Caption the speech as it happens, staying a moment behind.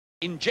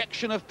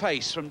injection of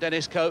pace from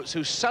Dennis Coates,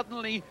 who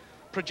suddenly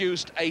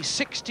produced a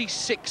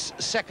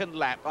 66-second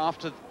lap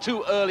after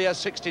 2 earlier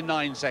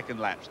 69-second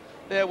laps.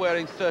 There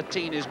wearing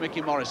 13 is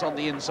Mickey Morris on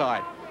the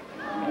inside.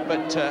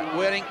 But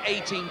wearing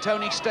 18,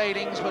 Tony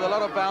Stallings with a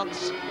lot of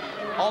bounce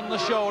on the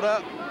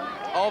shoulder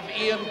of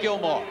Ian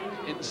Gilmore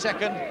in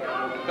second.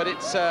 But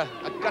it's a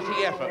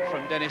gutty effort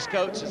from Dennis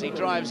Coates as he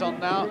drives on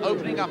now,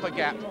 opening up a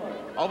gap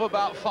of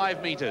about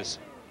 5 meters.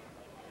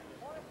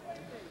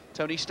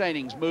 Tony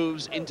Stallings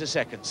moves into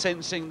second,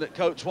 sensing that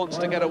Coates wants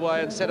to get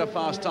away and set a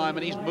fast time,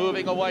 and he's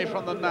moving away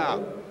from them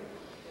now.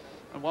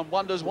 And one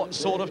wonders what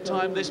sort of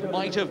time this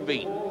might have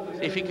been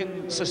if he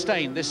can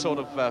sustain this sort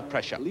of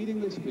pressure. Leading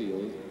this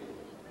field,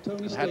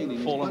 Tony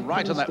hadn't fallen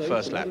right on that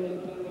first lap.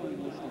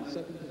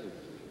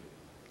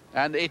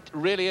 And it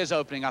really is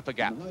opening up a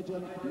gap.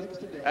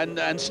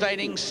 And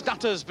Stallings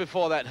stutters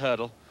before that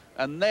hurdle,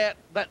 and that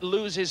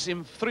loses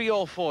him 3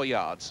 or 4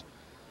 yards.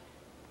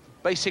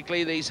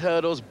 Basically, these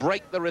hurdles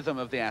break the rhythm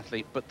of the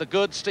athlete, but the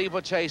good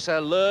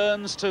steeplechaser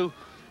learns to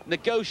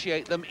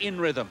negotiate them in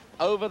rhythm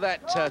over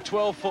that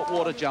 12-foot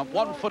water jump,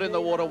 1 foot in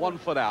the water, 1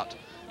 foot out,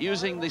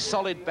 using the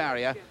solid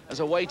barrier as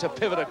a way to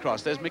pivot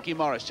across. There's Mickey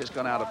Morris just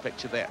gone out of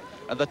picture there,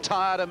 and the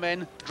tireder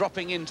men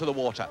dropping into the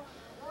water.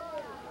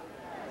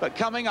 But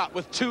coming up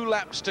with 2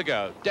 laps to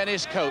go,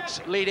 Dennis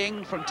Coates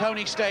leading from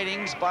Tony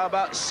Stallings by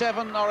about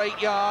 7 or 8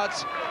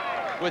 yards,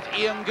 with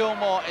Ian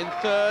Gilmore in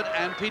 3rd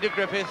and Peter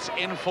Griffiths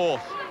in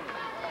 4th.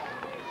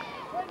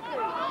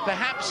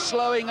 Perhaps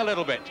slowing a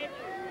little bit,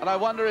 and I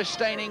wonder if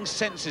Stallings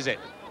senses it.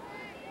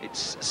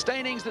 It's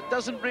Stallings that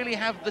doesn't really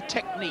have the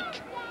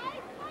technique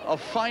of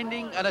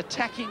finding an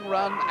attacking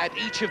run at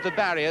each of the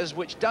barriers,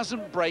 which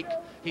doesn't break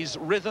his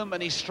rhythm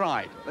and his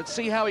stride. Let's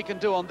see how he can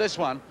do on this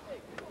one.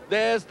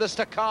 There's the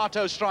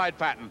staccato stride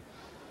pattern.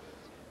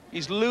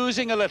 He's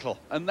losing a little,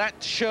 and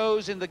that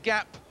shows in the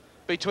gap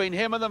between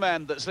him and the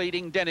man that's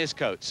leading, Dennis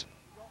Coates.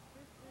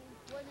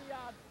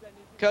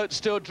 Coates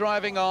still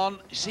driving on.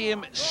 You see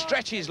him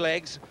stretch his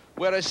legs,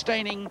 whereas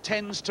Stallings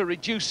tends to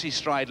reduce his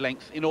stride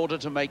length in order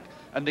to make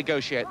and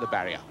negotiate the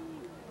barrier.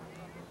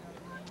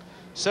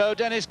 So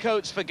Dennis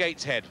Coates for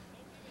Gateshead.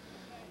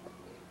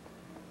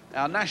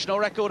 Our national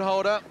record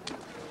holder,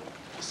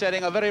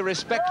 setting a very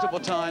respectable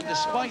time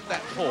despite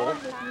that fall,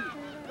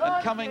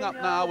 and coming up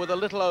now with a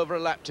little over a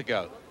lap to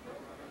go.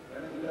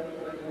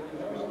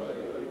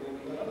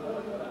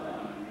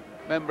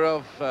 Member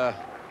of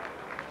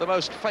the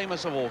most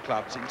famous of all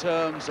clubs in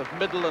terms of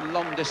middle and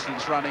long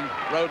distance running,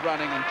 road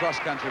running and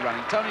cross-country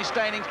running. Tony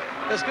Stallings,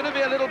 there's going to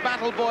be a little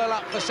battle boil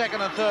up for 2nd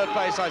and 3rd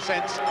place, I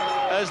sense,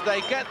 as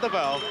they get the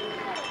bell.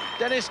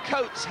 Dennis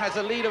Coates has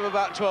a lead of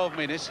about 12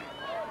 minutes,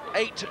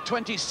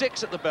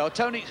 8:26 at the bell,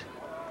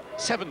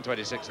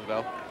 7:26 at the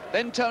bell,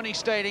 then Tony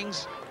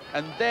Stallings,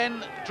 and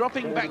then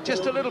dropping back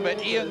just a little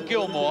bit, Ian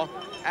Gilmore.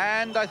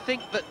 And I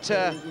think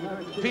that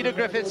Peter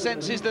Griffith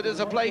senses that there's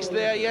a place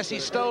there. Yes,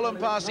 he's stolen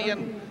past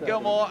Ian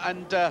Gilmore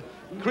and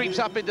creeps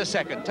up into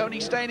 2nd.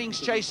 Tony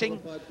Stallings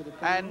chasing,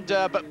 and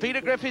but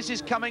Peter Griffiths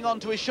is coming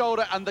onto his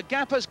shoulder, and the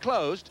gap has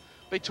closed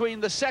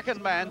between the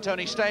 2nd man,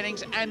 Tony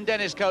Stallings, and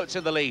Dennis Coates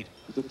in the lead.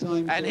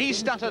 And he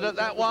stuttered at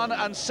that one,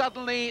 and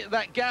suddenly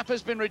that gap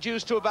has been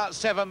reduced to about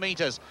 7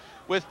 meters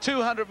with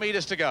 200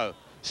 meters to go.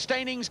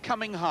 Stallings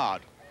coming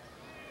hard.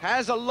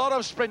 Has a lot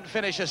of sprint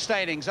finisher,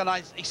 Stallings, and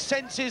he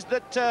senses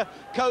that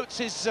Coates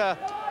is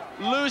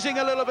losing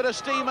a little bit of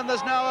steam, and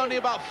there's now only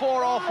about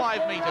 4 or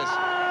 5 meters.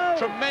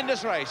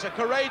 Tremendous race, a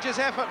courageous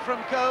effort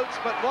from Coates,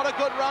 but what a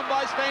good run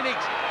by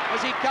Stallings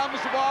as he comes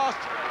past.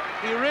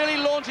 He really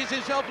launches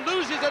himself,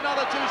 loses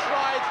another 2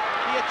 strides.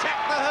 He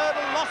attacked the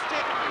hurdle, lost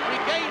it,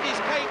 regained his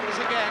cadence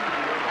again,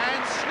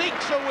 and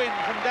sneaks a win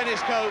from Dennis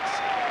Coates.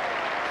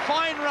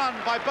 Fine run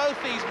by both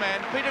these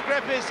men. Peter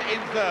Griffiths in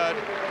 3rd.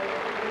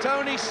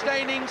 Tony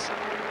Stallings,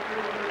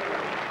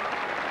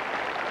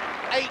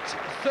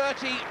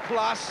 8:30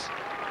 plus,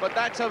 but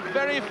that's a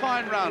very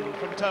fine run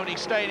from Tony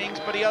Stallings,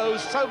 but he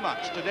owes so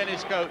much to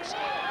Dennis Coates,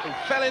 who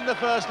fell in the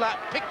first lap,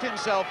 picked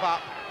himself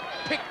up,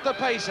 picked the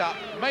pace up,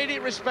 made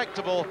it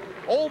respectable,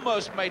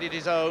 almost made it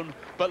his own,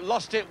 but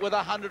lost it with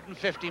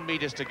 150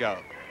 meters to go.